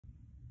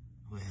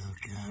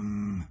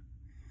Welcome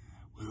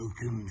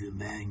to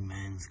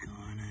Bagman's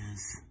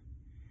Corners.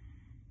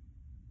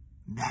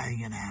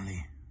 Diagon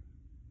Alley.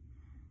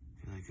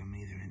 I feel like I'm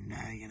either in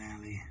Diagon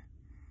Alley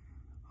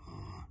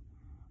or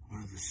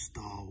one of the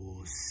Star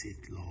Wars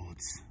Sith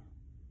Lords.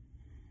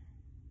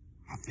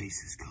 My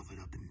face is covered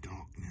up in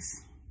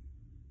darkness.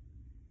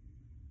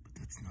 But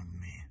that's not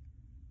me.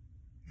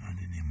 Not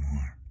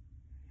anymore.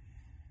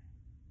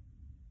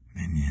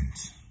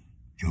 Minions.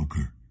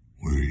 Joker,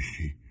 where is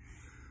she?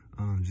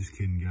 Just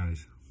kidding,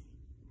 guys.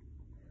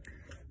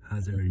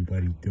 How's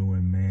everybody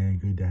doing, man?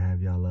 Good to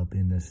have y'all up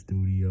in the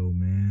studio,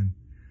 man.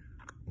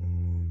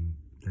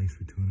 Thanks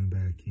for tuning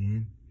back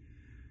in.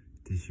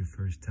 If this your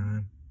first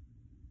time,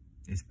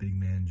 it's Big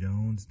Man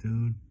Jones,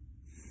 dude.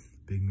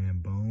 Big Man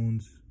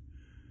Bones.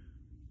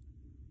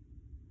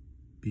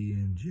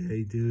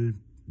 B&J, dude.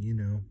 You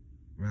know,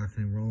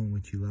 rocking and rolling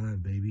with you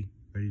live, baby.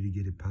 Ready to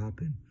get it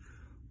popping.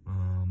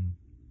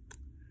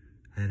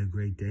 Had a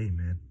great day,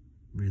 man.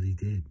 Really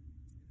did.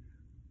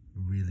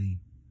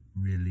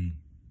 Really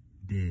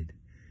did.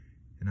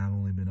 And I've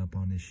only been up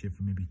on this shit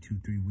for maybe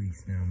 2-3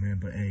 weeks now, man.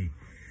 But hey,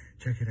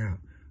 check it out.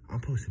 I'm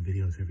posting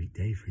videos every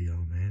day for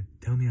y'all, man.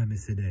 Tell me I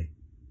missed a day.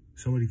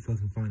 Somebody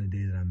fucking find a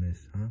day that I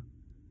missed, huh?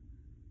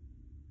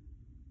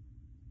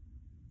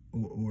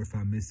 Or if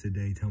I missed a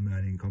day, tell me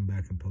I didn't come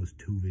back and post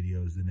 2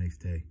 videos the next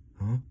day,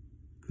 huh?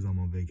 Because I'm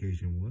on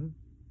vacation. What?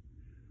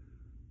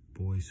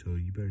 Boy, so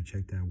you better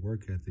check that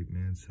work ethic,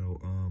 man. So,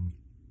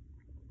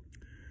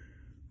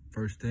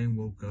 first thing,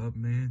 woke up,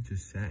 man,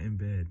 just sat in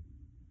bed.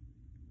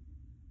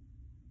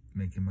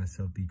 Making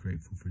myself be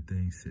grateful for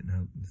things, sitting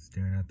out,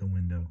 staring out the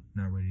window,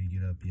 not ready to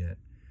get up yet.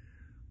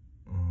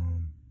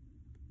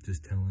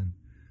 Just telling,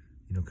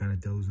 you know, kind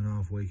of dozing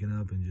off, waking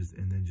up,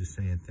 and then just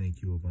saying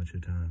thank you a bunch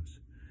of times.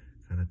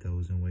 Kind of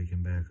dozing,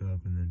 waking back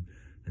up, and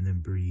then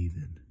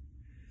breathing.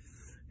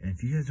 And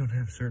if you guys don't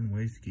have certain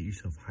ways to get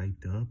yourself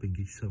hyped up and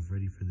get yourself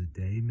ready for the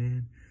day,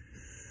 man,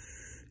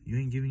 you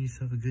ain't giving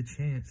yourself a good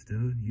chance,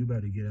 dude. You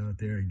about to get out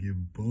there and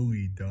get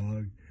bullied,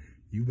 dog.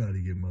 You about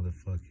to get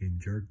motherfucking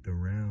jerked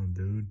around,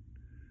 dude.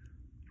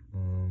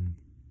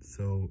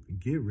 So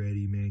get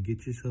ready, man.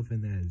 Get yourself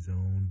in that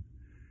zone.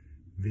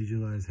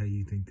 Visualize how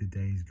you think the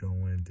day's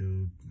going,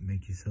 dude.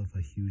 Make yourself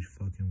a huge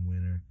fucking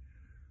winner.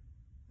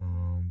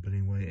 But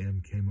anyway,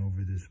 M came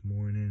over this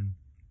morning.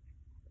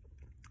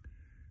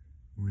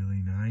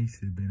 Really nice.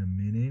 It's been a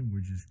minute.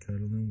 We're just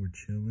cuddling. We're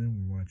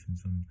chilling. We're watching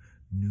some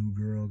New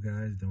Girl,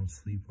 guys. Don't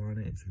sleep on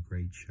it. It's a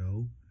great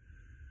show.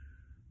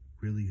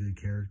 Really good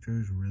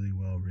characters. Really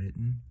well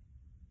written.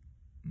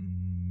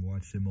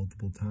 Watched it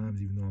multiple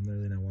times, even though I'm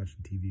really not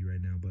watching TV right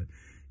now. But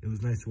it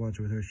was nice to watch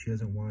it with her. She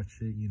hasn't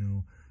watched it, you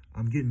know.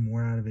 I'm getting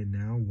more out of it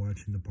now,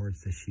 watching the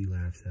parts that she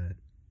laughs at.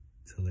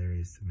 It's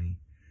hilarious to me.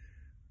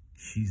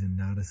 She's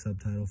not a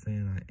subtitle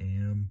fan. I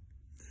am.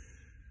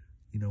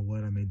 You know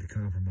what? I made the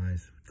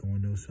compromise.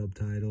 Going no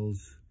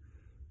subtitles.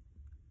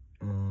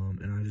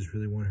 And I just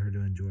really want her to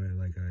enjoy it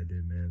like I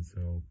did, man.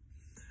 So,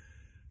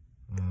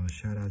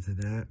 shout out to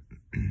that.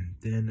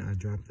 Then I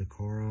dropped the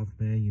car off,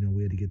 man. You know,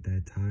 we had to get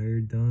that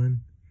tire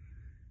done.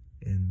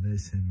 And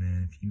listen,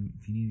 man, if you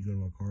need to go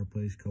to a car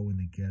place, go in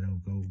the ghetto.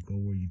 Go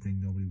where you think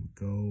nobody would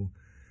go.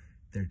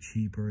 They're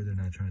cheaper. They're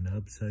not trying to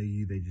upsell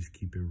you. They just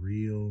keep it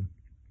real.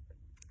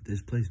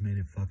 This place made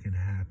it fucking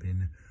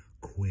happen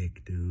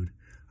quick, dude.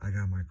 I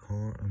got my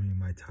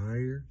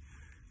tire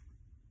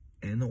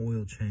and the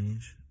oil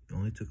change. It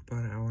only took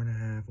about an hour and a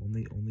half.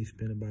 Only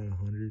spent about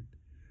 100.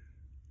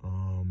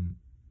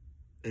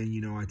 And,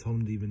 you know, I told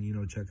him to even, you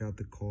know, check out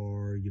the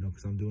car, you know,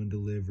 because I'm doing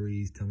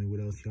deliveries. Tell me what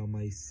else y'all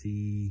might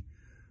see.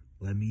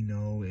 Let me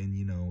know. And,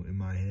 you know, in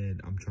my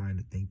head, I'm trying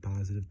to think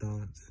positive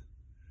thoughts.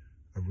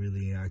 I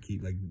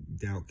keep, like,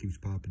 doubt keeps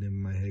popping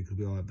in my head because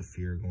we all have the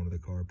fear of going to the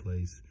car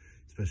place,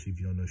 especially if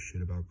you don't know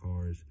shit about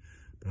cars.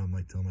 But I'm,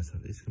 like, telling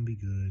myself, it's going to be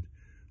good.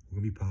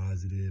 We're going to be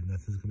positive.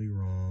 Nothing's going to be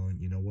wrong.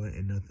 You know what?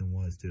 And nothing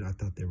was, dude. I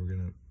thought they were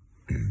going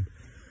to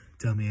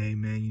tell me, hey,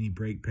 man, you need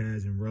brake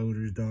pads and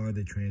rotors, dog.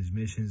 The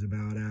transmission's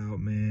about out,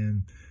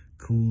 man.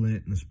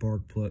 Coolant and the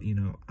spark plug. You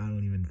know, I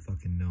don't even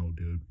fucking know,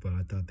 dude. But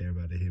I thought they were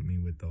about to hit me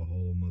with the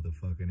whole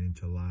motherfucking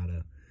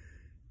enchilada.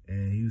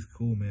 And he was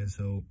cool, man.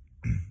 So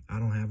I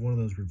don't have one of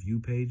those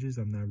review pages.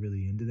 I'm not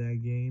really into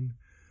that game.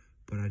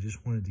 But I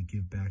just wanted to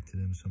give back to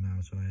them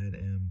somehow. So I had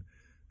M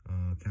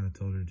kind of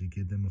told her to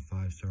give them a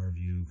 5-star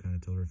review. Kind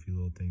of told her a few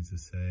little things to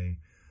say.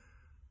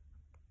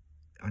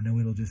 I know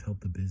it'll just help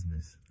the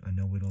business. I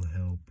know it'll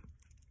help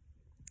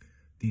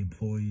the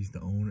employees,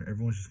 the owner.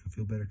 Everyone's just gonna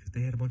feel better because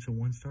they had a bunch of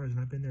 1 stars, and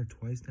I've been there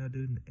twice now,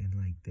 dude. And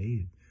like,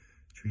 they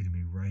treated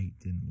me right,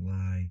 didn't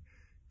lie,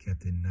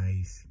 kept it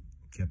nice,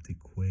 kept it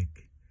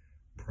quick,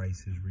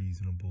 price is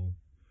reasonable.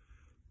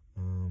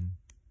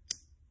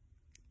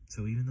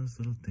 So even those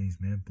little things,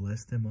 man,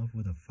 bless them up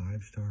with a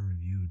 5-star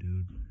review,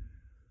 dude.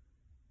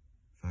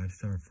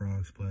 5-star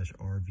frog splash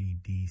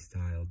RVD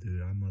style,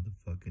 dude. I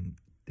motherfucking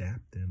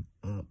dapped them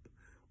up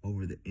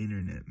over the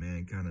internet,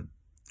 man. Kind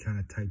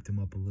of typed them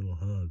up a little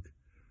hug.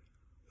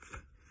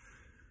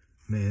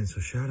 Man, so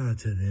shout out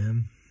to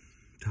them.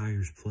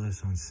 Tires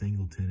Plus on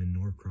Singleton and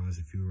Norcross.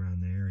 If you're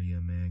around the area,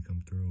 man,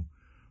 come through.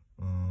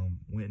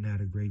 Went and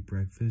had a great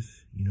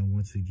breakfast. You know,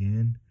 once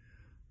again,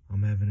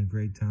 I'm having a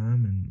great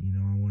time, and, you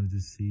know, I wanted to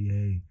see,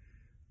 hey,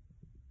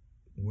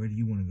 where do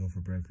you want to go for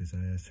breakfast?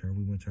 I asked her.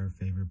 We went to our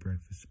favorite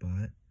breakfast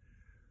spot,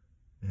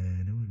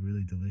 and it was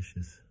really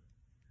delicious.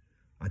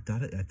 I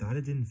thought it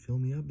didn't fill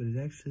me up, but it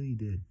actually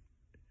did.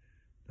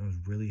 I was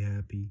really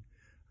happy.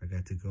 I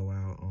got to go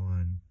out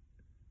on,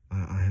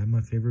 I had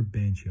my favorite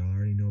bench. Y'all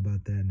already know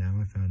about that. Now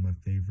I found my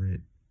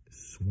favorite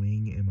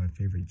swing and my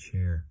favorite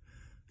chair.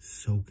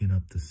 Soaking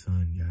up the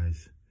sun,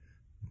 guys.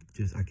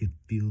 Just, I could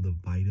feel the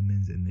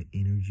vitamins and the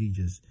energy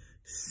just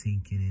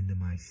sinking into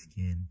my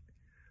skin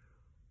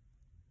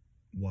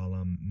while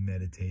I'm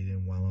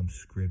meditating, while I'm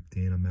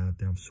scripting. I'm out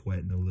there, I'm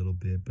sweating a little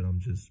bit, but I'm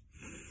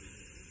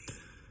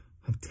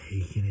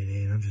taking it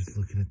in. I'm just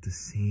looking at the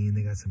scene.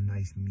 They got some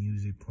nice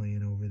music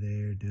playing over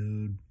there,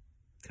 dude.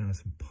 Kind of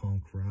some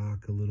punk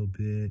rock a little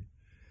bit.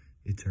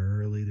 It's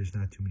early. There's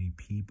not too many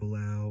people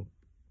out.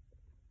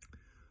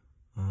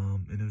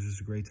 And it was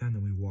just a great time.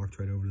 Then we walked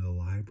right over to the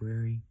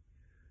library.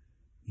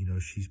 You know,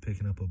 she's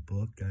picking up a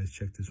book. Guys,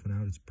 check this one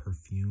out. It's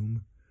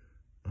Perfume.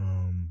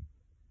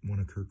 One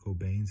of Kurt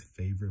Cobain's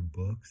favorite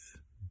books.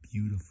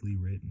 Beautifully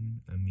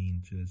written. I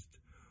mean, just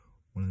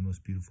one of the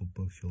most beautiful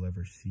books you'll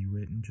ever see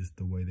written. Just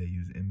the way they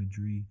use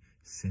imagery,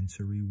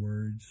 sensory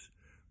words,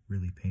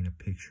 really paint a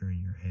picture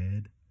in your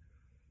head.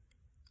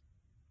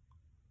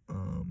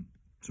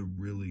 It's a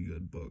really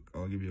good book.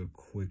 I'll give you a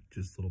quick,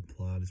 just little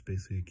plot. It's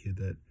basically a kid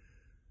that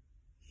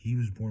he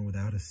was born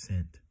without a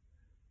scent,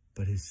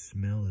 but his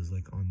smell is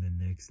like on the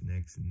next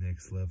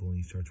level. And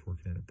he starts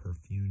working at a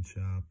perfume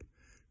shop,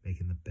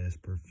 making the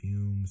best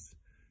perfumes.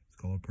 It's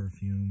called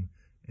Perfume.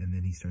 And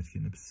then he starts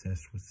getting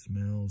obsessed with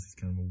smells. He's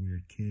kind of a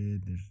weird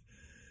kid.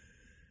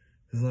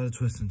 There's a lot of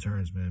twists and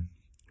turns, man.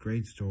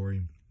 Great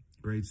story.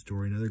 Great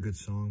story. Another good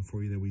song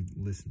for you that we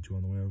listened to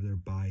on the way over there,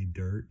 Buy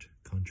Dirt,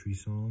 country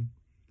song.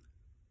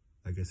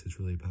 I guess it's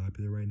really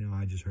popular right now.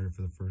 I just heard it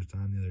for the first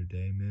time the other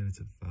day, man.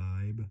 It's a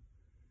vibe.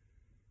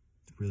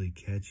 It's really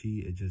catchy.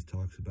 It just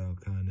talks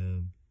about kind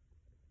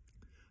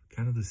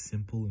of the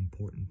simple,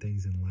 important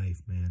things in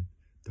life, man.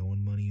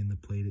 Throwing money in the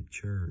plate at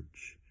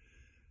church.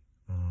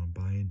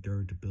 Buying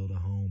dirt to build a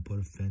home. Put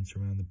a fence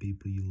around the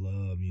people you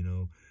love,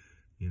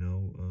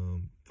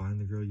 find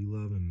the girl you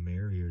love and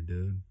marry her,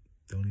 dude.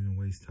 Don't even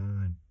waste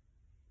time.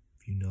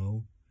 If you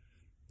know,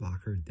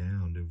 lock her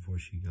down, dude, before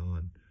she's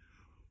gone.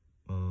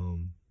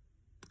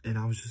 And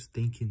I was just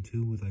thinking,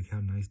 too, with, like, how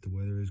nice the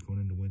weather is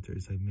going into winter.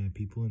 It's like, man,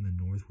 people in the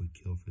north would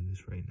kill for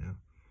this right now.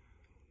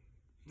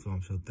 So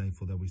I'm so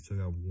thankful that we still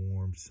got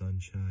warm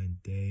sunshine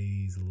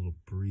days, a little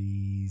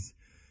breeze.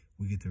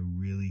 We get to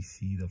really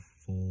see the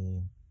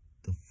full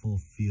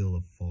feel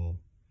of fall.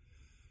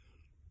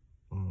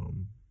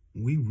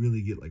 We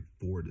really get, like,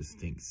 4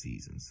 distinct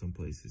seasons. Some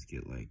places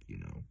get, like,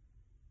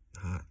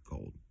 hot,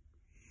 cold.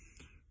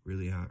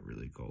 Really hot,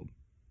 really cold,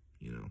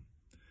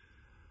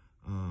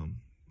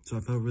 So I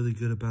felt really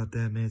good about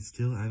that, man.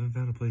 Still, I haven't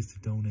found a place to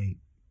donate.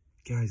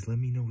 Guys, let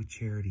me know a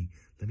charity.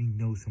 Let me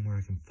know somewhere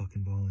I can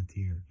fucking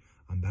volunteer.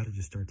 I'm about to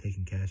just start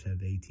taking cash out of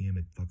the ATM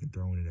and fucking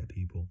throwing it at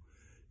people,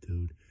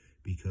 dude.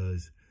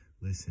 Because,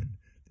 listen,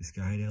 this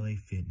guy at LA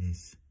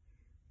Fitness,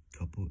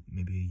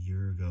 maybe a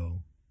year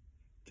ago,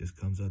 just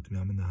comes up to me.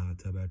 I'm in the hot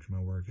tub after my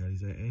workout.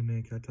 He's like, hey,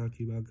 man, can I talk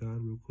to you about God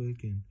real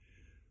quick? And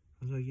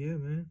I was like, yeah,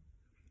 man.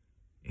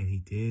 And he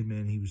did,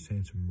 man. He was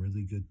saying some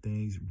really good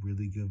things,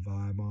 really good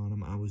vibe on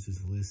him. I was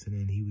just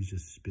listening. He was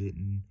just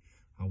spitting.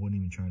 I wasn't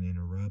even trying to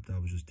interrupt. I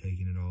was just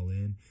taking it all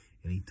in.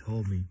 And he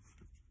told me,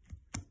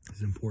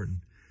 it's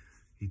important,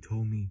 he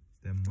told me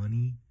that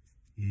money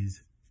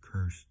is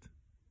cursed.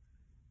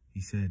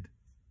 He said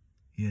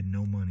he had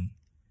no money.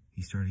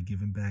 He started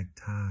giving back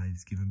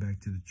tithes, giving back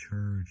to the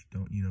church,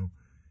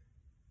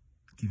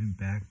 giving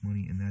back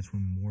money. And that's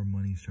when more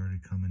money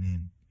started coming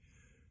in.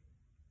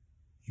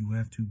 You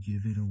have to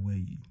give it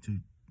away.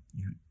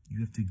 You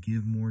have to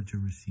give more to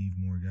receive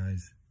more,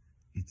 guys.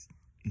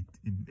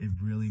 It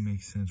really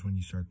makes sense when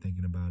you start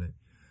thinking about it.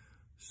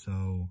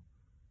 So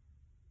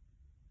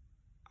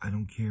I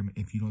don't care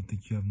if you don't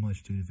think you have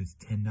much, dude. If it's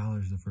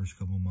 $10 the first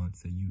couple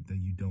months that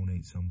you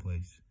donate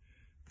someplace,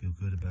 feel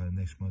good about it.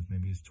 Next month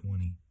maybe it's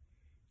 $20.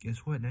 Guess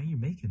what? Now you're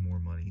making more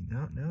money.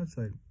 Now it's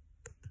like,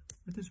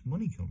 where'd this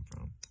money come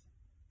from?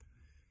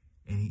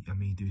 And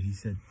dude, he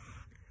said,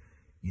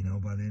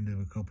 by the end of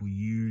a couple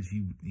years,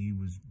 he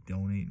was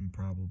donating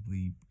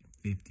probably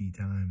 50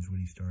 times what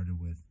he started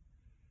with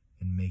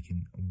and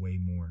making way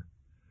more.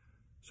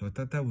 So I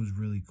thought that was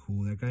really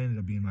cool. That guy ended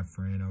up being my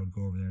friend. I would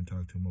go over there and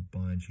talk to him a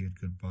bunch. He had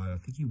good vibe. I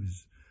think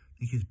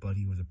his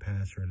buddy was a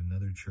pastor at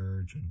another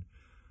church, and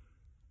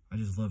I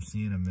just love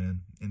seeing him,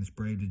 man. And it's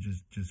brave to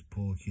just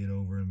pull a kid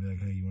over and be like,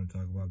 hey, you want to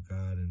talk about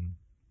God? And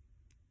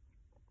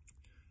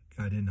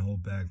God didn't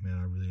hold back, man.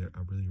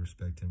 I really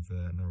respect him for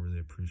that, and I really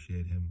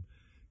appreciate him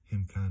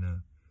kind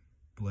of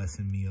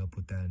blessing me up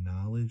with that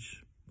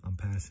knowledge. I'm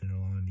passing it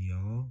along to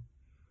y'all.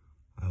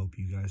 I hope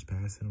you guys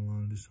pass it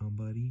along to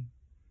somebody.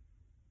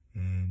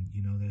 And,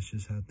 you know, that's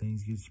just how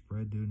things get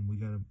spread, dude. And we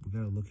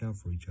gotta look out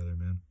for each other,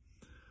 man.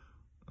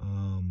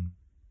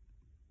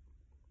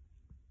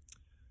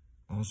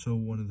 Also,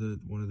 one of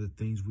the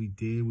things we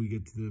did, we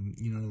get to the,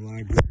 you know, the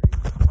library.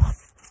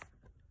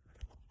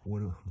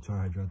 I'm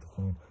sorry, I dropped the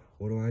phone.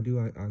 What do?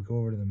 I go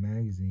over to the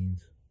magazines.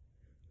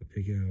 I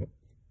pick out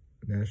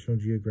National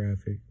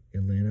Geographic,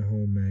 Atlanta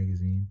Home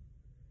Magazine,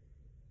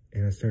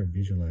 and I start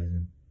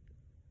visualizing.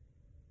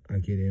 I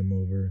get him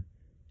over,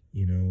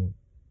 you know,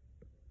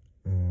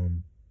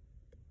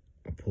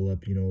 I pull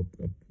up, you know,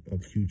 a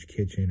huge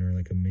kitchen or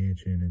like a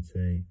mansion and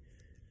say,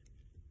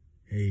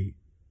 hey,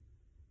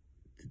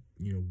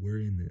 you know, we're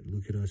in it.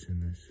 Look at us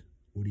in this.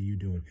 What are you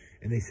doing?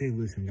 And they say,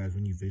 listen, guys,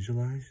 when you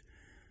visualize,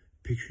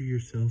 picture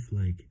yourself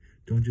like,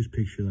 don't just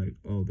picture like,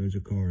 oh, there's a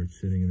car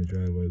sitting in the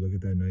driveway. Look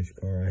at that nice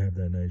car. I have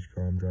that nice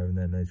car. I'm driving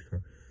that nice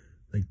car.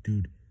 Like,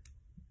 dude,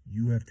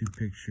 you have to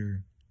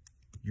picture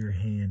your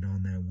hand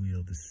on that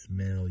wheel, the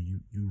smell,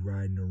 you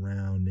riding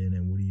around in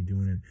it. What are you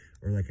doing?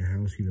 Or like a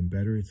house, even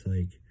better. It's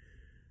like,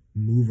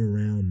 move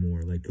around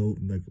more. Like, go,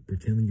 like,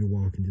 pretend you're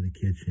walking to the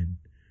kitchen.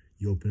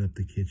 You open up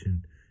the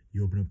kitchen.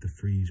 You open up the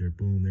freezer,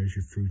 boom, there's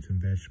your fruits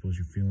and vegetables.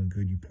 You're feeling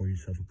good. You pour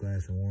yourself a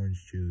glass of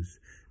orange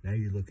juice. Now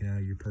you're looking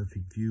out your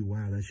perfect view.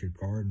 Wow, that's your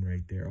garden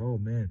right there. Oh,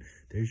 man,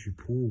 there's your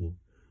pool.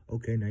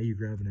 Okay, now you're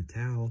grabbing a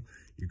towel.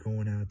 You're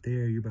going out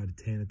there. You're about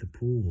to tan at the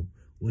pool.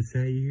 What's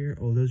that you hear?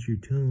 Oh, those are your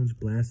tunes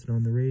blasted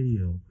on the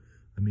radio.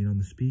 On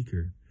the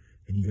speaker.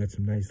 And you got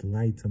some nice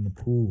lights on the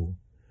pool.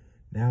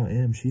 Now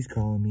she's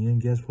calling me in.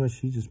 Guess what?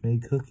 She just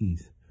made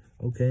cookies.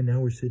 Okay, now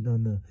we're sitting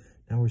on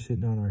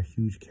our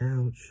huge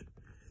couch.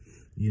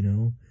 You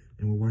know,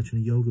 and we're watching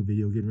a yoga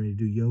video, getting ready to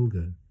do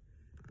yoga.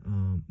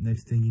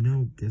 Next thing you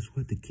know, guess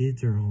what? The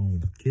kids are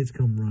home. Kids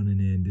come running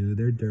in, dude.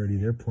 They're dirty.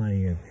 They're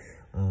playing.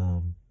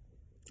 And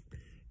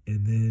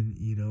then,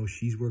 you know,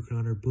 she's working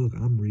on her book.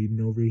 I'm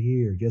reading over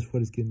here. Guess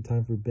what? It's getting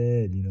time for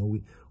bed. You know,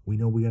 we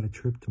know we got a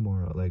trip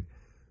tomorrow. Like,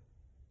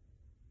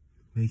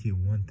 make it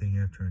one thing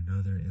after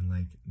another. And,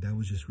 like, that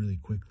was just really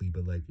quickly.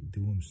 But, like,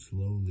 do them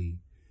slowly.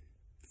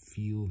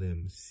 Feel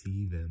them.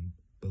 See them.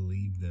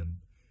 Believe them.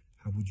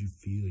 How would you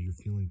feel? You're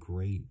feeling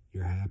great.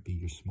 You're happy.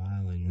 You're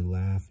smiling. You're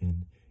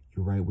laughing.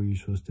 You're right where you're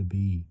supposed to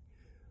be.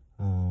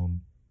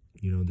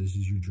 You know, this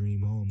is your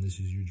dream home. This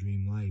is your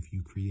dream life.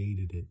 You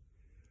created it.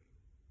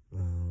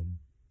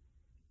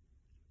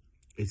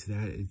 It's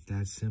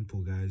that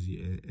simple, guys.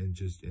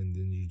 And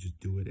then you just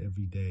do it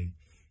every day.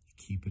 You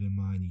keep it in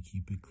mind. You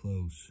keep it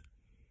close.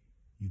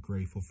 You're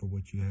grateful for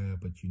what you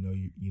have, but you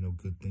know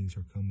good things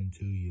are coming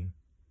to you.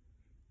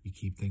 You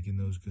keep thinking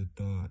those good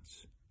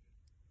thoughts.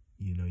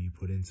 You know, you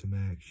put in some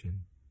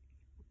action.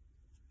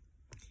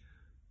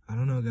 I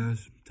don't know,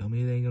 guys. Tell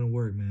me it ain't going to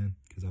work, man.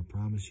 Because I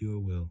promise you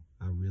it will.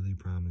 I really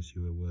promise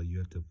you it will. You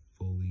have to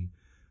fully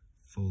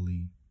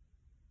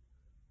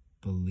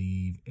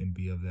believe and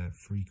be of that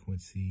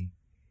frequency.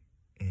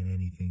 And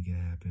anything can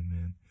happen,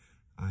 man.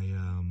 I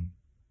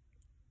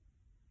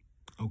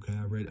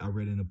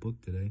read in a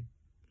book today.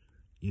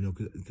 You know,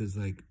 because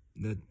like,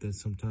 that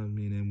sometimes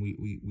me and them,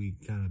 we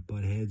kind of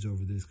butt heads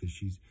over this because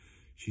she's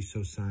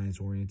so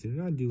science-oriented.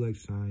 And I do like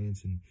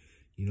science and,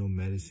 you know,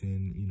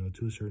 medicine, you know,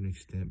 to a certain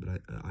extent.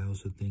 But I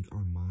also think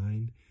our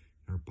mind,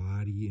 our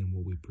body, and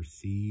what we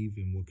perceive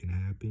and what can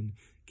happen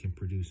can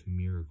produce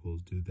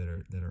miracles, dude, that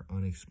are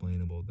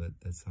unexplainable,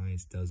 that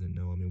science doesn't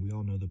know. I mean, we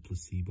all know the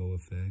placebo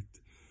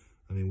effect.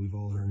 I mean, we've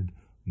all heard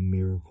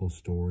miracle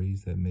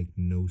stories that make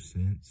no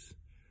sense.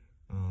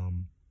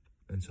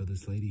 And so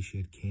this lady, she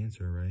had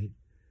cancer, right?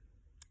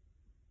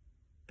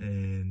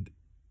 And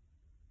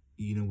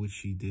you know what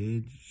she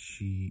did?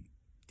 She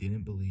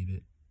didn't believe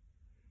it.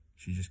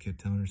 She just kept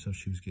telling herself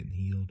she was getting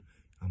healed.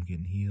 I'm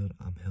getting healed.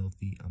 I'm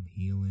healthy. I'm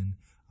healing.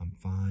 I'm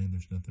fine.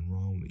 There's nothing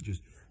wrong with me.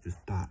 Just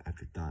thought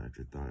after thought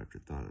after thought after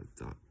thought after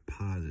thought.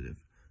 Positive.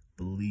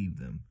 Believe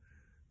them,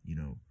 you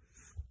know.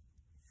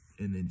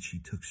 And then she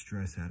took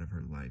stress out of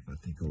her life. I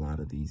think a lot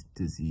of these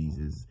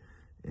diseases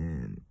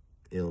and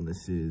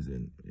illnesses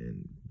and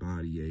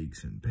body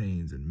aches and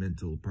pains and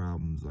mental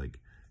problems, like,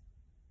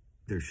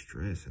 they're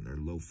stress and they're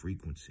low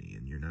frequency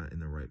and you're not in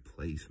the right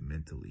place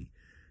mentally.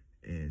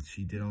 And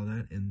she did all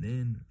that. And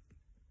then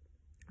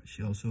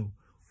she also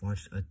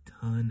watched a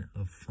ton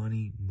of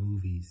funny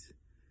movies.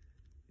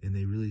 And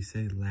they really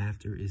say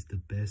laughter is the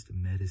best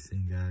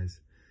medicine, guys.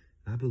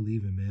 I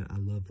believe it, man. I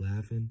love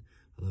laughing.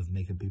 I love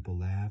making people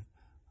laugh.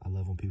 I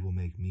love when people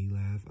make me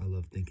laugh. I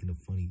love thinking of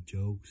funny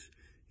jokes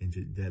and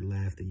just that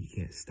laugh that you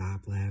can't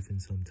stop laughing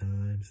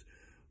sometimes,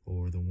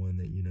 or the one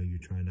that, you know, you're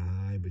trying to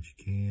hide, but you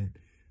can't.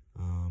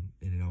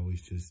 And it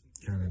always just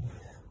kind of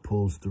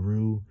pulls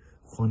through.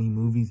 Funny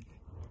movies.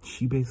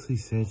 She basically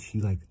said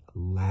she, like,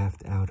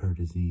 laughed out her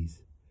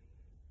disease.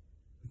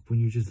 When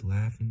you're just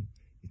laughing,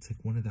 it's like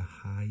one of the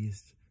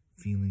highest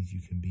feelings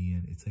you can be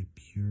in. It's like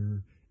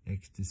pure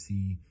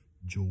ecstasy,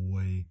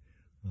 joy,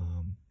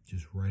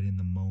 just right in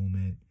the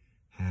moment,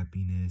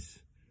 happiness.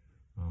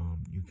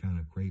 You're kind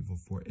of grateful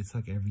for it. It's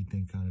like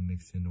everything kind of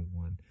mixed into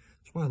one.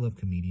 That's why I love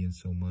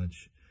comedians so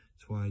much.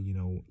 That's why, you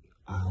know,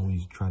 I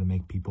always try to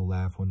make people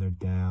laugh when they're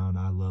down.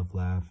 I love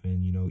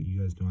laughing. You know,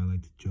 you guys know I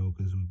like to joke.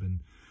 I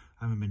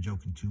haven't been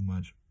joking too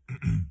much.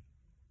 Kind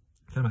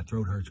of my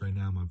throat hurts right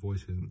now. My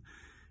voice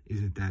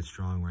isn't that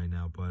strong right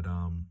now. But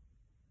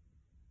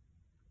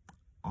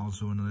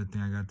also another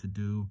thing I got to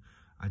do,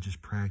 I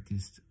just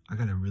practiced. I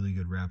got a really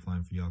good rap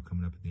line for y'all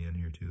coming up at the end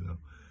here too, though.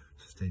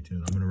 So stay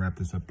tuned. I'm gonna wrap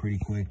this up pretty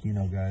quick, you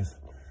know, guys.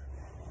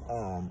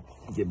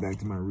 Get back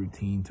to my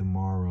routine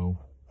tomorrow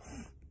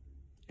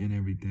and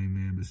everything,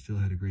 man. But still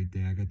had a great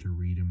day. I got to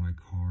read in my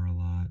car a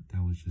lot.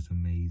 That was just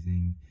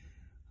amazing.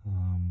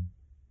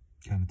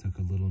 Kind of took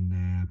a little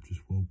nap.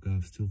 Just woke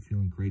up, still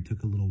feeling great.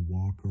 Took a little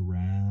walk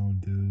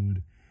around,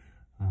 dude.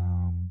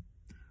 Went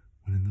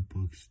in the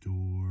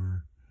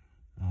bookstore.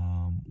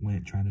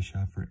 Went trying to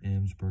shop for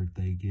M's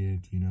birthday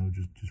gift, you know,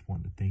 just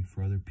wanting to thank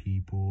for other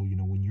people. You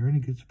know, when you're in a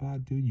good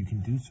spot, dude, you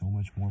can do so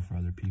much more for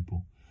other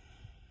people.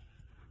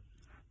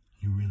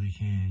 You really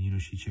can. You know,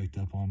 she checked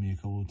up on me a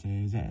couple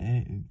times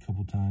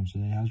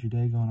today. How's your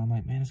day going? I'm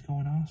like, man, it's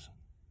going awesome.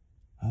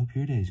 I hope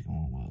your day's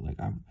going well.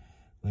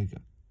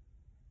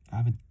 I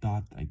haven't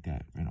thought like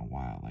that in a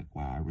while. Like,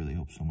 wow, I really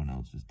hope someone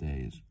else's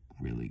day is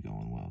really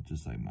going well,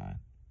 just like mine.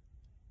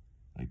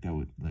 Like, that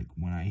would, like,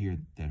 when I hear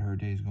that her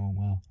day's going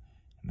well,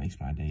 it makes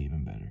my day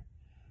even better.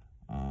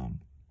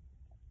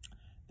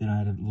 Then I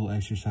had a little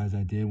exercise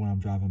I did when I'm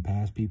driving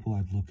past people.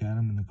 I'd look at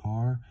them in the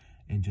car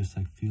and just,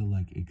 like, feel,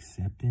 like,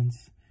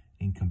 acceptance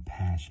and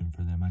compassion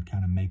for them. I'd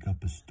kind of make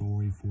up a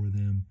story for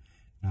them,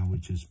 and I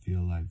would just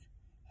feel like,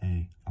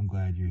 hey, I'm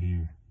glad you're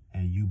here.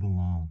 Hey, you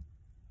belong.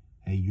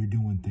 Hey, you're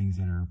doing things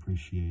that are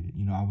appreciated.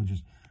 You know, I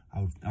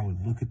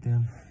would look at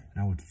them,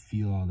 and I would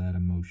feel all that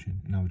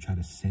emotion, and I would try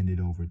to send it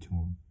over to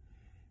them.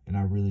 And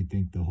I really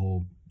think the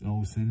whole,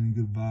 sending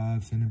good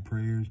vibes, sending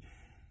prayers,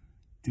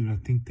 dude, I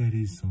think that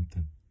is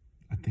something.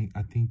 I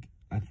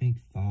think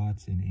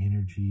thoughts and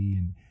energy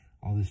and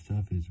all this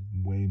stuff is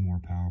way more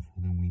powerful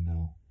than we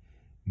know.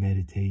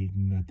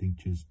 Meditating, I think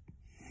just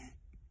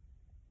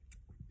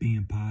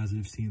being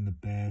positive, seeing the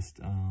best,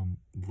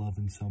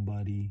 loving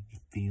somebody,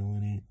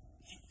 feeling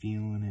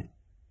it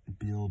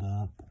build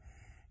up,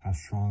 how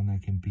strong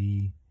that can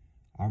be.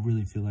 I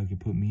really feel like it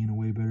put me in a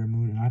way better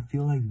mood. And I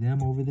feel like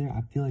them over there,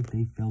 I feel like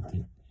they felt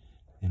it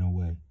in a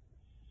way.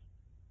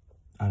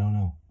 I don't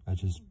know.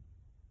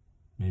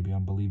 Maybe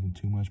I'm believing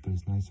too much, but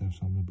it's nice to have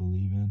something to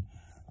believe in.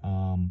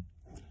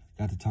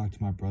 Got to talk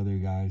to my brother,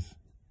 guys.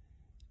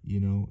 You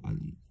know,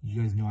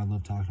 you guys know I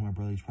love talking to my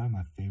brother. He's probably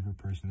my favorite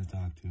person to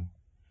talk to.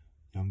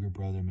 Younger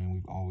brother, man,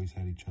 we've always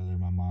had each other.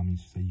 My mom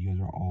used to say, you guys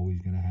are always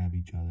going to have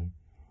each other.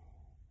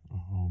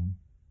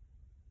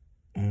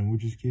 And we're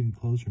just getting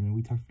closer, man.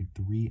 We talked for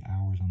 3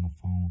 hours on the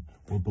phone.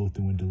 We're both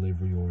doing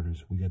delivery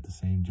orders. We got the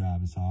same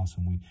job. It's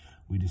awesome.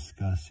 We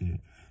discuss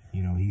it.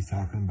 You know, he's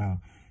talking about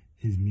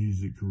his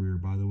music career.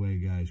 By the way,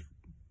 guys,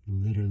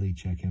 literally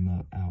check him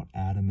out.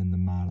 Atom and the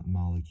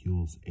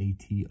Molecules.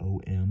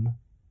 ATOM.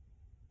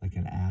 Like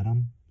an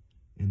atom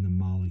in the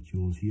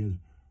molecules. He has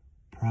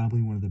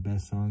probably one of the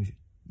best songs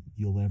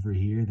you'll ever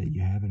hear that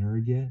you haven't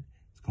heard yet.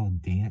 It's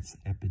called Dance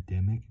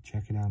Epidemic.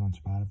 Check it out on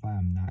Spotify.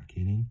 I'm not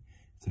kidding.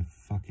 It's a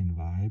fucking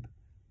vibe.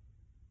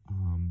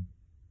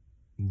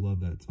 Love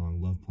that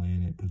song. Love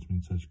playing it. Puts me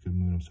in such a good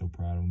mood. I'm so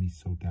proud of him. He's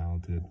so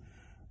talented.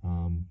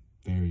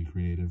 Very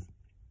creative.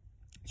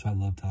 So I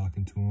love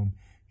talking to him.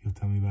 He'll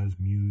tell me about his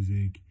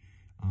music.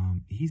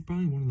 He's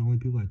probably one of the only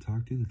people I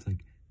talk to that's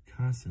like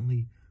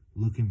constantly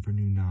looking for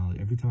new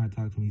knowledge. Every time I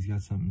talk to him, he's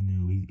got something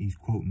new. He's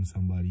quoting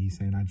somebody. He's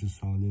saying, I just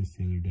saw this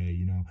the other day,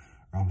 you know,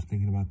 or I was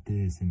thinking about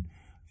this. And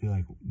I feel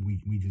like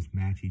we just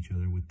match each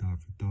other with thought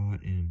for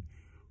thought, and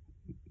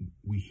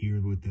we hear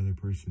what the other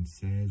person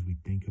says. We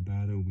think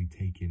about it. We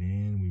take it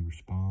in. We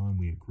respond.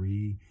 We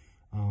agree.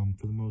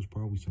 For the most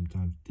part, we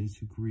sometimes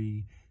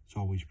disagree. It's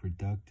always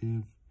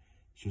productive.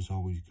 It's just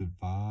always good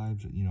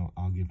vibes. You know,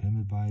 I'll give him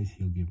advice.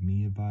 He'll give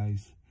me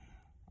advice.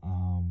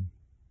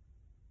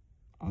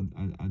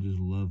 I just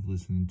love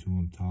listening to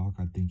him talk.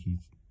 I think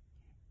he's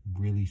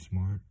really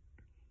smart.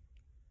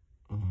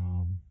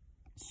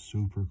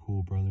 Super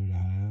cool brother to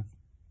have.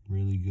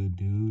 Really good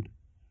dude.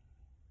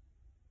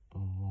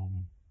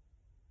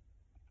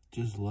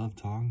 Just love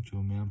talking to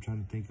him, man. I'm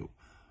trying to think of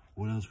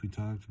what else we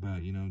talked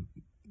about. You know,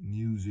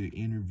 music,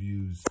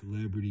 interviews,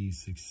 celebrities,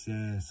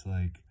 success,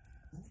 like,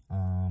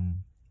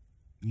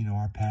 you know,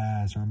 our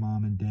past, our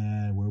mom and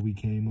dad, where we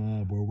came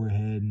up, where we're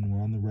heading,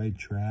 we're on the right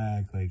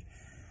track. Like,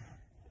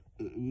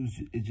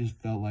 it just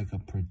felt like a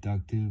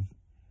productive,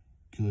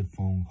 good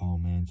phone call,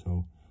 man.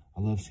 So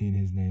I love seeing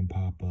his name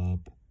pop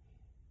up.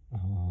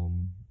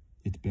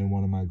 It's been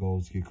one of my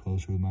goals to get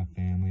closer with my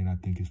family, and I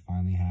think it's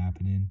finally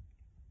happening.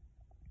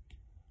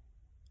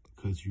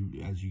 Because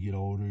as you get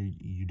older,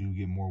 you do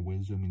get more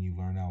wisdom, and you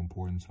learn how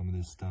important some of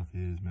this stuff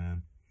is,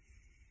 man.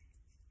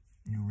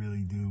 You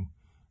really do.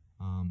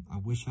 I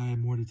wish I had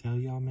more to tell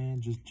y'all,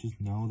 man. Just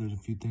know there's a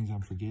few things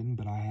I'm forgetting,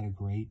 but I had a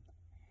great,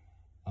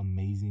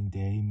 amazing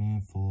day,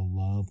 man. Full of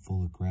love,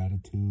 full of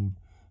gratitude,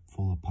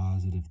 full of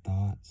positive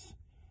thoughts.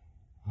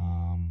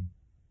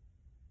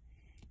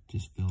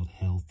 Just felt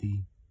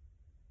healthy.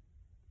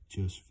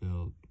 Just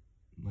felt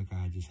like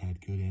I just had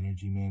good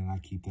energy, man, and I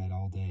keep that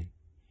all day.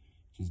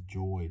 Just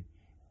joy,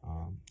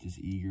 just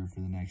eager for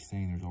the next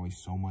thing. There's always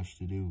so much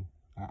to do.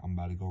 I'm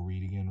about to go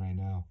read again right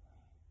now.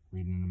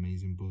 Reading an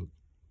amazing book.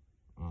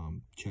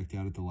 Checked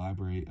out at the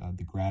library,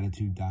 the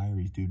Gratitude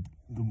Diaries, dude.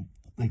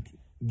 Like,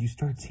 you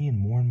start seeing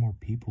more and more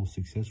people,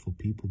 successful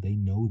people, they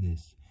know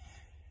this.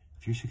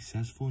 If you're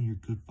successful and you're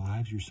good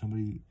vibes, you're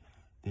somebody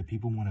that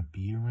people want to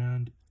be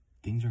around,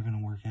 things are going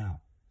to work out.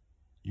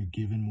 You're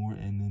giving more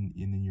and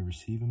then you're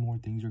receiving more,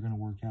 things are going to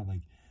work out.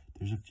 Like,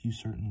 there's a few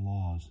certain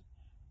laws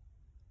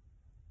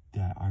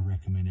that I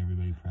recommend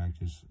everybody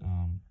practice.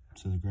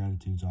 So the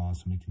gratitude's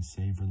awesome. It can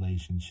save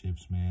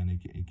relationships, man.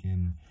 It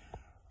can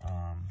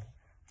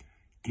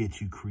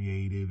get you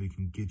creative. It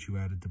can get you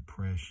out of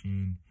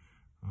depression.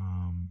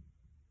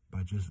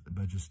 By just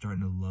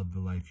starting to love the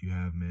life you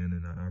have, man.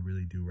 And I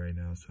really do right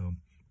now. So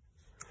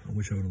I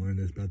wish I would have learned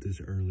about this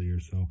earlier.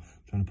 So I'm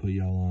trying to put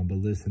y'all on. But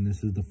listen,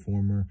 this is the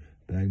former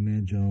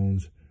Bagman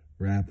Jones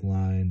rap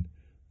line.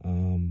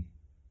 Kind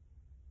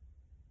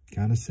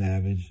of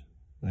savage,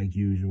 like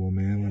usual,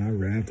 man. When I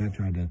rapped, I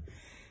tried to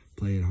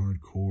play it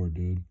hardcore,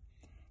 dude.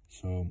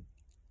 So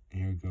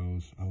here it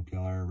goes. I hope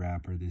y'all are a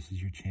rapper. This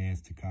is your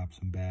chance to cop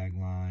some bag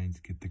lines,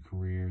 get the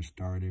career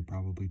started,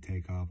 probably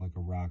take off like a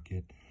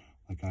rocket,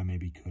 like I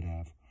maybe could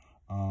have.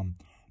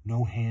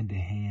 No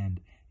hand-to-hand,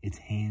 it's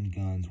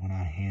handguns when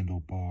I handle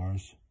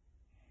bars.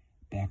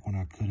 Back when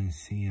I couldn't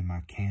see in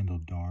my candle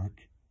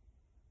dark.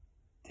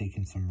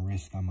 Taking some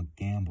risk, I'm a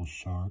gamble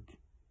shark.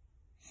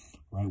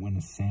 Right when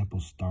the sample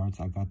starts,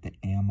 I got the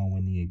ammo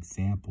when the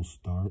example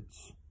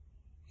starts.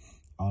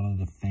 All of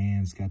the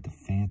fans got the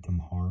phantom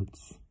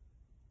hearts.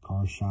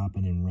 Car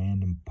shopping in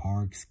random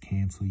parks,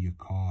 cancel your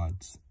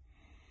cards.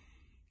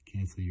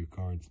 Cancel your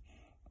cards.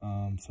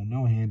 So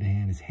no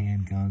hand-to-hand is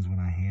handguns when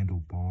I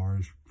handle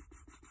bars.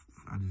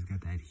 I just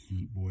got that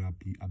heat, boy. I'll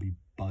be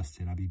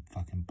busted. I'll be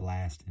fucking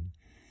blasting.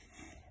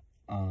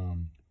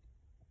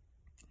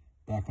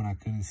 Back when I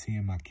couldn't see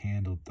in my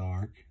candle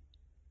dark.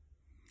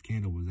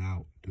 Candle was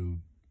out,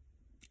 dude.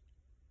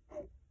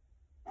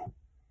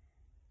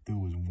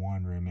 Dude was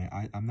wandering, man.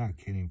 I'm not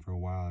kidding. For a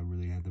while, I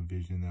really had the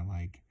vision that,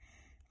 like,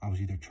 I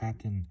was either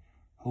trapped in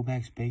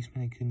Hobak's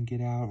basement and couldn't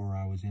get out, or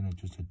I was in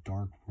just a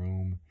dark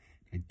room.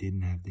 I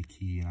didn't have the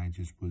key, and I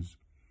just was,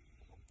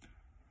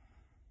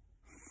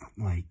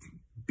 like,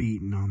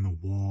 beating on the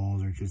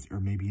walls, or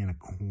maybe in a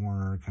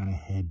corner, kind of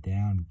head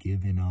down,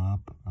 giving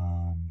up.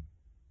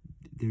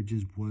 There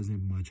just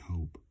wasn't much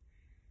hope,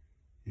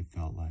 it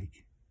felt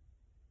like.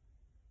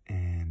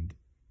 And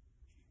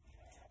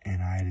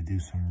I had to do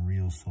some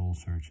real soul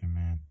searching,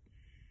 man.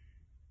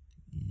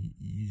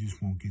 You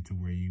just won't get to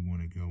where you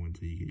want to go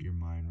until you get your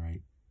mind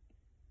right.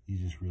 You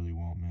just really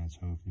won't, man.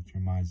 So if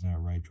your mind's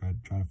not right, try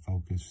to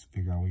focus,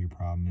 figure out what your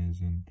problem is,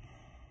 and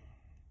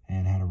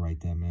how to right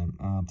that, man.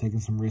 Taking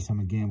some risks, I'm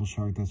a gamble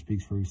shark. That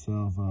speaks for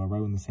itself.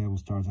 Right when the sample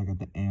starts, I got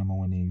the ammo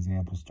when the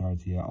example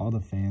starts. Yeah, all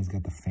the fans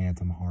got the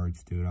phantom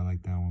hearts, dude. I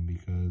like that one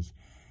because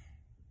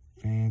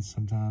fans,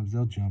 sometimes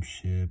they'll jump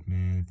ship,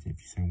 man.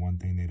 If you say one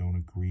thing they don't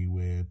agree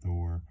with,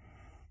 or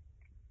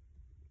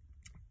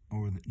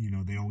you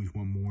know, they always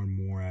want more and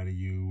more out of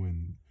you.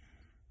 And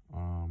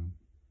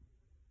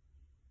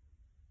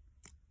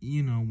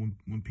you know,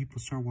 when people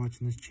start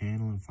watching this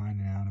channel and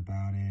finding out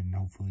about it, and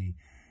hopefully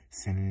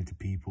sending it to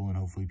people, and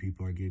hopefully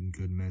people are getting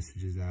good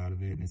messages out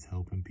of it, and it's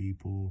helping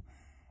people,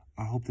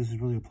 I hope this is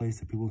really a place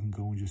that people can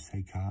go and just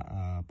say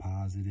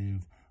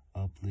positive,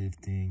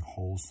 uplifting,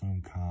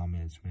 wholesome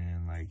comments,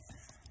 man. Like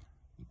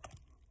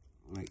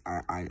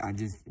I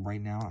just right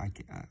now I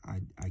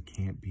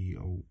can't be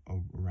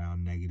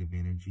around negative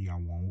energy. I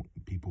won't.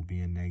 People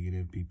being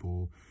negative,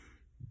 people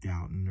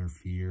doubting or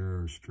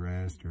fear or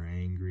stressed or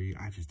angry.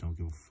 I just don't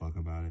give a fuck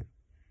about it.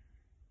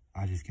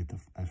 I just get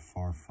as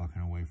far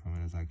fucking away from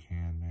it as I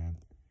can, man.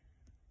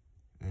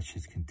 That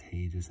shit's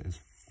contagious as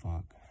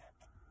fuck.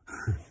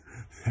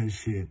 That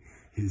shit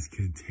is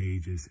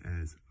contagious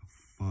as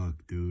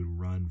fuck, dude.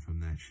 Run from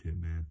that shit,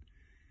 man.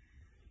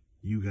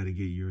 You got to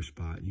get your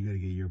spot. You got to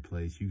get your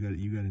place. You got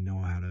to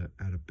know how to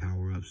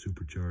power up,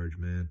 supercharge,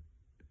 man.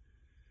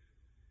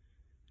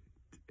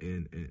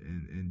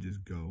 And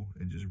just go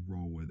and just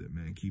roll with it,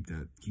 man. Keep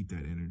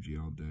that energy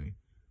all day.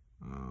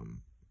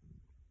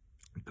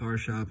 Car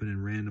shopping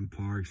in random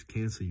parks.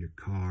 Cancel your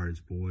cards,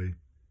 boy.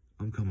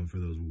 I'm coming for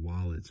those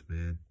wallets,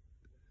 man.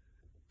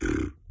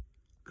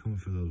 Coming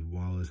for those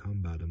wallets.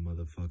 I'm about the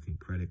motherfucking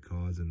credit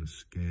cards and the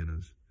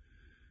scanners.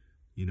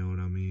 You know what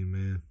I mean,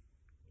 man?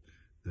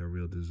 That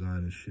real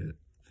designer shit.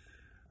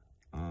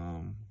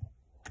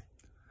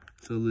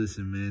 So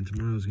listen, man,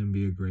 tomorrow's gonna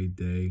be a great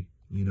day.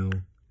 You know,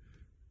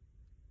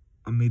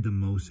 I made the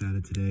most out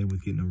of today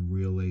with getting a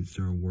real late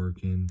start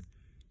working.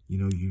 You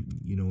know,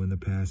 in the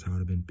past, I would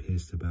have been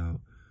pissed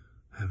about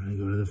having to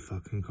go to the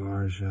fucking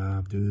car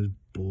shop, do this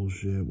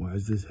bullshit. Why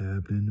is this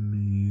happening to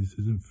me? This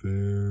isn't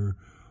fair.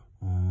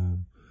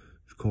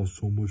 It costs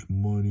so much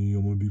money.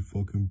 I'm gonna be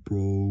fucking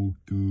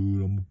broke,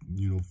 dude.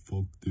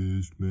 Fuck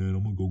this, man.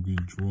 I'm gonna go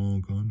get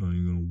drunk. I'm not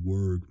even gonna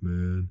work,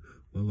 man.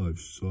 My life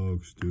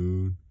sucks,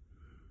 dude.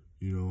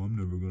 You know, I'm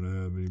never going to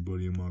have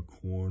anybody in my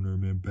corner,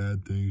 man.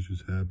 Bad things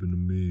just happen to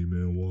me,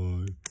 man.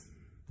 Why?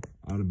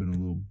 I'd have been a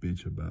little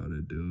bitch about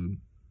it, dude.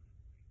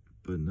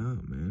 But nah,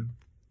 man.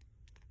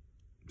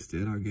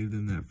 Instead, I gave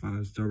them that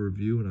 5-star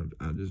review, and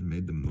I just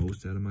made the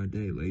most out of my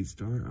day. Late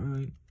start, all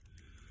right.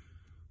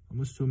 I'm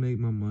going to still make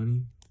my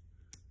money.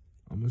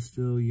 I'm going to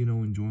still, you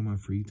know, enjoy my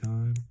free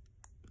time.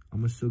 I'm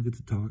going to still get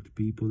to talk to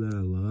people that I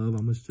love.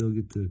 I'm going to still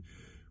get to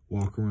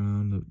walk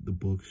around the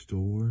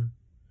bookstore.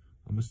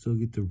 I'm going to still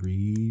get to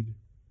read.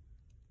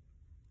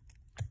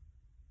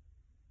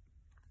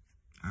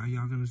 How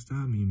y'all going to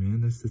stop me, man?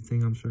 That's the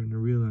thing I'm starting to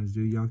realize,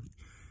 dude. Y'all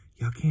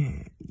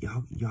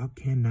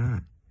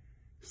cannot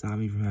stop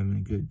me from having a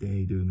good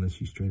day, dude,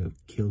 unless you straight up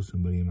kill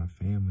somebody in my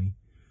family.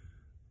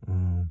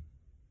 Other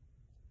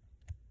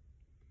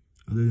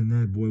than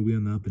that, boy, we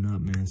on the up and up,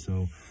 man.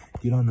 So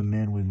get on the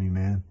mend with me,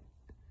 man.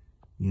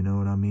 You know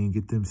what I mean?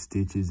 Get them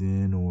stitches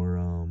in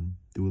or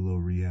do a little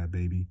rehab,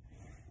 baby.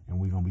 And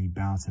we're going to be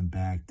bouncing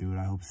back, dude.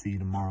 I hope to see you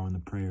tomorrow in the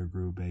prayer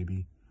group,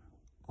 baby.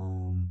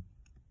 I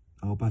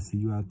hope I see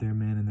you out there,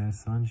 man, in that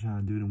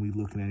sunshine, dude. And we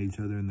looking at each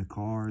other in the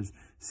cars,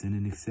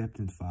 sending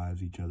acceptance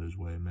vibes each other's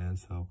way, man.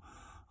 So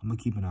I'm going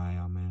to keep an eye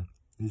out, man.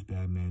 This is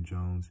Bad Man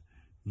Jones.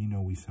 You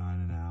know we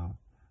signing out.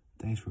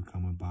 Thanks for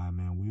coming by,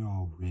 man. We're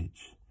all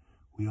rich.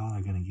 We all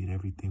are going to get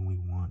everything we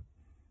want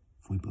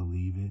if we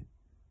believe it,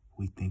 if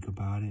we think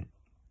about it.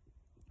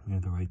 We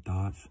have the right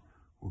thoughts.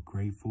 We're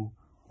grateful.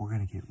 We're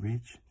going to get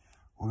rich.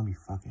 We're going to be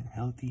fucking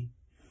healthy.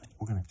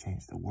 We're going to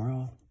change the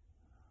world.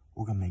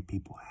 We're going to make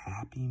people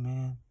happy,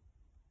 man.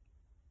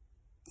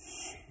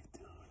 Shit,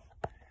 dude.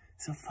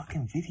 It's a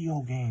fucking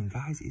video game,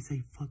 guys. It's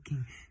a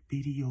fucking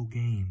video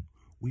game.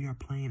 We are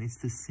playing. It's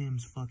the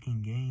Sims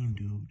fucking game,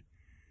 dude.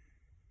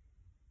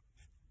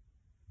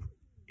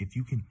 If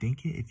you can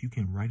think it, if you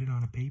can write it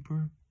on a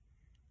paper,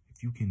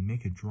 if you can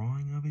make a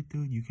drawing of it,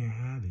 dude, you can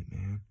have it,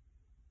 man.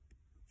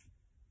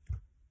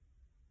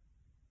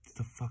 It's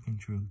the fucking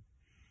truth.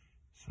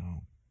 So,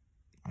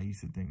 I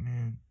used to think,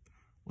 man,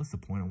 what's the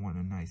point of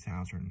wanting a nice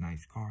house or a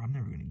nice car? I'm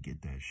never going to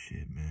get that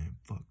shit, man.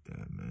 Fuck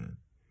that, man.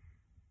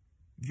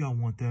 If y'all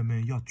want that,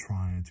 man, y'all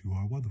trying too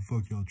hard. Why the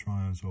fuck y'all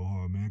trying so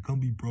hard, man? Come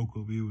be broke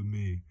over here with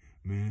me,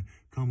 man.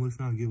 Come, let's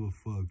not give a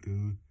fuck,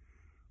 dude.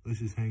 Let's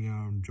just hang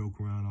out and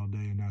joke around all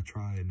day and not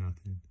try at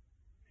nothing.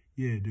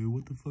 Yeah, dude,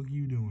 what the fuck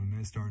you doing,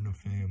 man? Starting a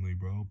family,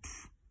 bro.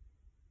 Pfft.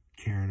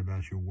 Caring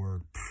about your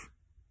work. Pfft.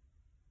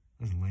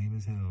 That's lame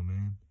as hell,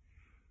 man.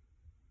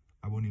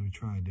 I won't even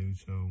try, dude,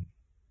 so,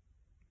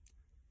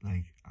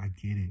 like, I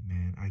get it,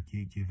 man. I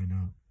get giving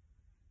up.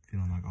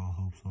 Feeling like all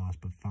hope's lost,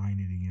 but find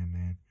it again,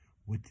 man.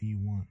 What do you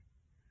want?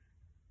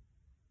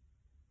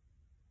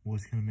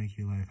 What's going to make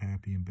your life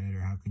happy and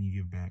better? How can you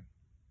give back?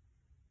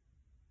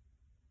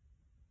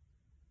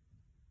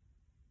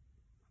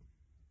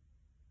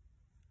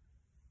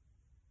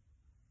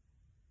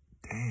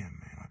 Damn,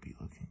 man, I be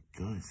looking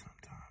good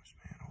sometimes,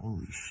 man.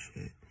 Holy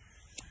shit.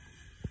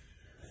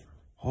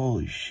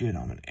 Holy shit,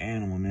 I'm an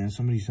animal, man.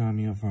 Somebody signed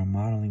me up for a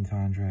modeling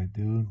contract,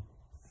 dude.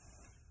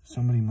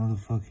 Somebody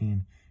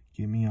motherfucking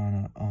get me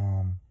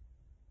on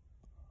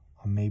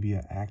maybe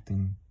a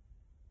acting.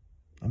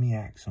 Let me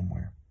act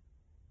somewhere.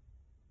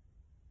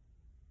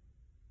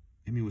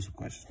 Hit me with some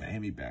questions, man.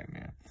 Hit me back,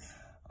 man.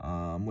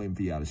 I'm waiting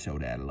for y'all to show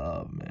that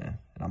love, man.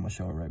 And I'm going to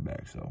show it right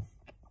back, so.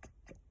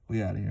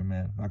 We out of here,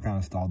 man. I kind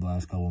of stalled the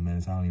last couple of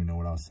minutes. I don't even know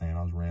what I was saying.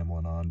 I was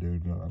rambling on,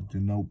 dude.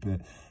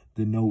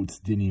 The notes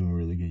didn't even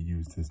really get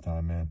used this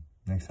time, man.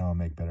 Next time I'll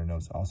make better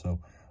notes.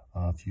 Also,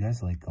 if you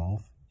guys like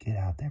golf, get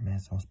out there, man.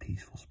 It's the most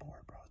peaceful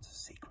sport, bro. It's a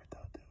secret.